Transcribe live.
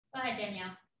ahead,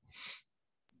 Danielle.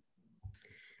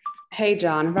 Hey,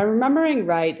 John, if I'm remembering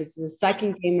right, this is the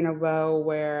second game in a row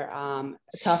where a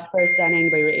tough first inning,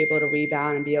 but you were able to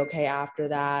rebound and be okay after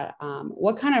that.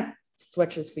 What kind of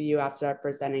switches for you after that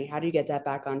first inning? How do you get that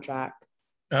back on track?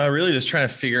 Really just trying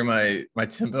to figure my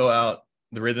tempo out,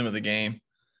 the rhythm of the game.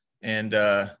 And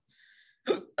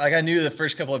like I knew the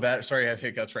first couple of bats, sorry, I have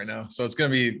hiccups right now. So it's gonna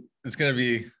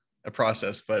be a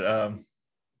process, but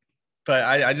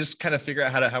I just kind of figure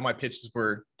out how my pitches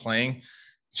were playing.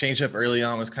 Change up early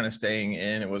on was kind of staying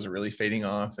in. It wasn't really fading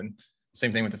off. And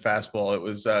same thing with the fastball. It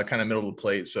was kind of middle of the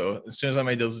plate. So as soon as I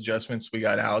made those adjustments, we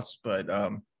got outs. But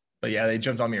yeah, they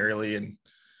jumped on me early, and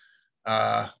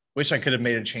wish I could have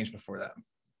made a change before that.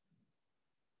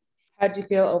 How did you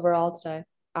feel overall today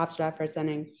after that first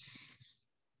inning?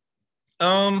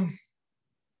 I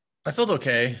felt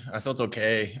okay. I felt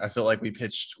like we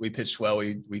pitched well.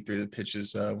 We threw the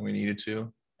pitches when we needed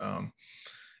to.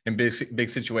 In big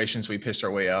situations, we pitched our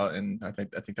way out, and I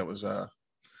think that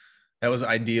was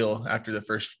ideal after the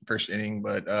first inning.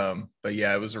 But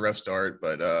yeah, it was a rough start.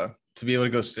 But to be able to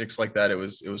go 6 like that, it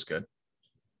was good.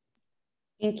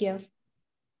 Thank you.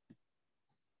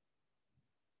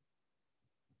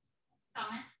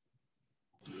 Thomas.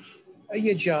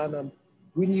 Yeah, John.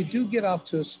 When you do get off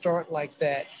to a start like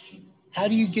that, how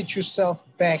do you get yourself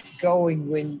back going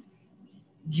when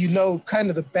you know kind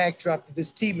of the backdrop that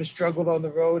this team has struggled on the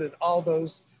road and all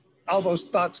those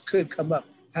thoughts could come up?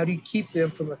 How do you keep them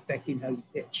from affecting how you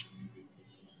pitch?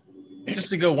 Just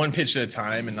to go one pitch at a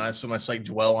time and not so much like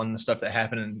dwell on the stuff that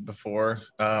happened before.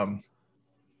 In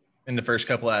the first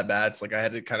couple at bats, like I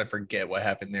had to kind of forget what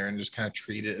happened there and just kind of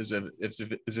treat it as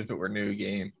if it were a new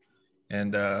game,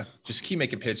 and just keep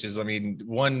making pitches. I mean,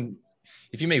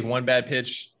 if you make one bad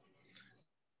pitch,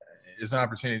 it's an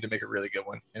opportunity to make a really good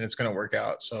one, and it's going to work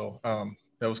out. So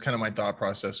that was kind of my thought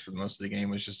process for most of the game,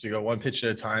 was just to go one pitch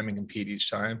at a time and compete each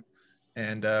time,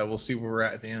 and we'll see where we're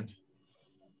at the end.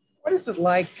 What is it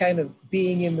like kind of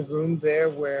being in the room there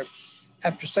where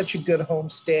after such a good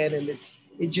homestand, and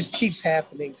it just keeps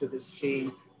happening to this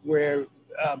team where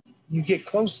you get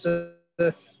close to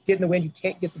getting the win, you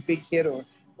can't get the big hit,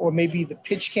 or maybe the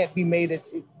pitch can't be made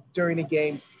during a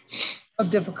game. How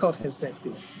difficult has that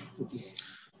been to do?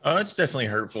 Oh, it's definitely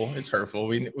hurtful. It's hurtful.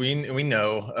 We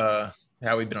know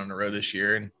how we've been on the road this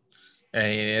year, and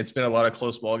it's been a lot of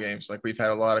close ball games. Like we've had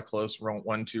a lot of close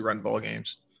 1-2 run ball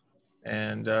games,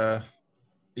 and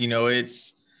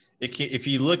if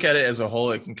you look at it as a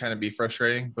whole, it can kind of be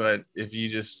frustrating. But if you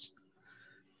just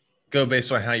go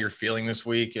based on how you're feeling this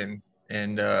week and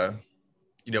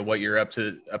what you're up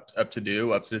to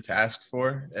the task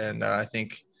for, and I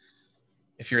think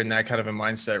if you're in that kind of a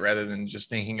mindset rather than just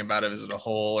thinking about it as a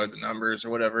whole or the numbers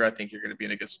or whatever, I think you're going to be in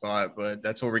a good spot. But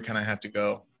that's where we kind of have to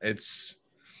go. I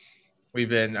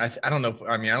don't know.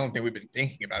 I don't think we've been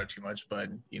thinking about it too much, but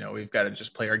we've got to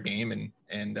just play our game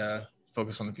and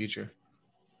focus on the future.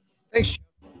 Thanks.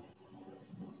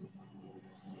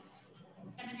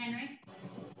 Kevin Henry.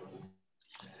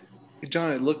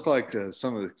 John, it looked like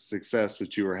some of the success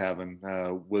that you were having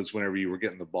was whenever you were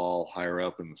getting the ball higher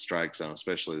up in the strike zone,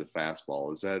 especially the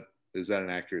fastball. Is that an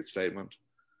accurate statement?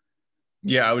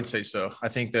 Yeah, I would say so. I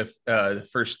think the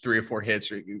first 3 or 4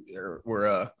 hits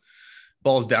were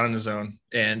balls down in the zone.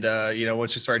 And,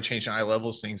 once you started changing eye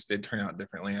levels, things did turn out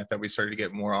differently. I thought we started to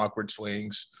get more awkward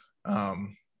swings,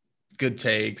 good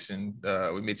takes, and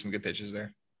we made some good pitches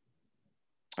there.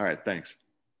 All right, thanks.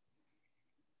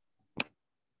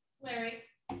 Larry.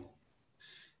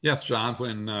 Yes, John,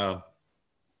 when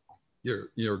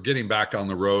you're getting back on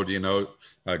the road,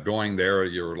 going there,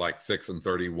 you're like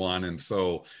 6-31. And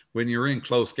so when you're in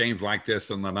close games like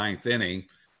this in the 9th inning,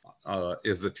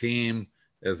 is the team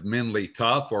as mentally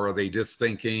tough, or are they just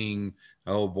thinking,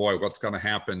 oh boy, what's going to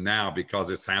happen now,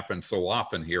 because it's happened so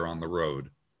often here on the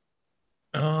road?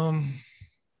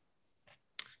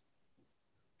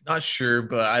 Not sure,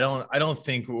 but I don't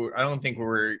think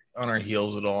we're on our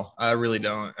heels at all. I really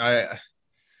don't.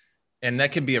 And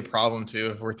that could be a problem too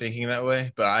if we're thinking that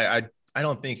way. But I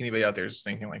don't think anybody out there is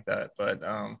thinking like that. But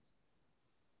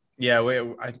yeah,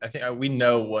 I think we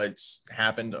know what's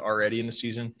happened already in the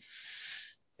season,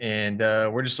 and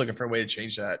we're just looking for a way to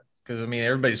change that, because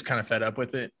everybody's kind of fed up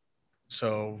with it.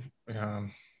 So,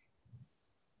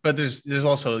 but there's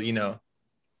also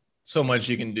so much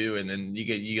you can do, and then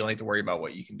you don't have to worry about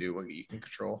what you can do, what you can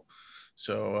control.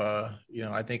 So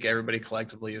I think everybody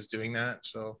collectively is doing that.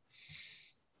 So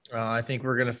I think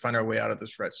we're going to find our way out of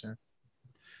this rut soon.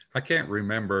 I can't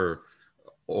remember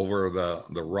over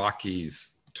the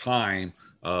Rockies' time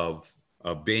of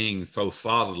being so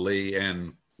solidly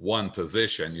in one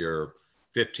position. You're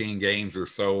 15 games or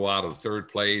so out of third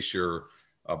place. You're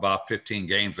about 15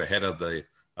 games ahead of the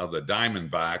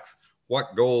Diamondbacks.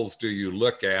 What goals do you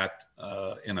look at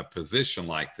in a position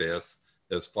like this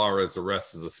as far as the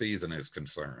rest of the season is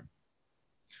concerned?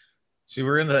 See,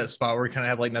 we're in that spot where we kind of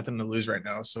have like nothing to lose right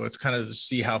now. So it's kind of to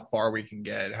see how far we can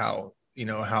get, how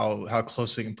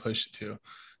close we can push it to.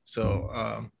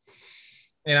 So,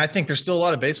 and I think there's still a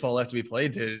lot of baseball left to be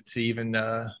played to even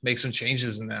make some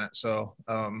changes in that. So,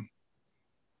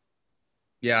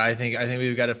 yeah, I think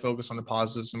we've got to focus on the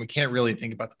positives, and we can't really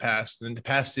think about the past. And the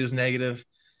past is negative,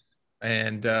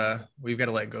 and we've got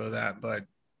to let go of that. But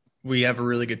we have a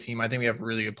really good team. I think we have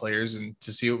really good players, and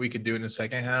to see what we could do in the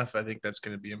second half, I think that's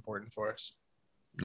going to be important for us.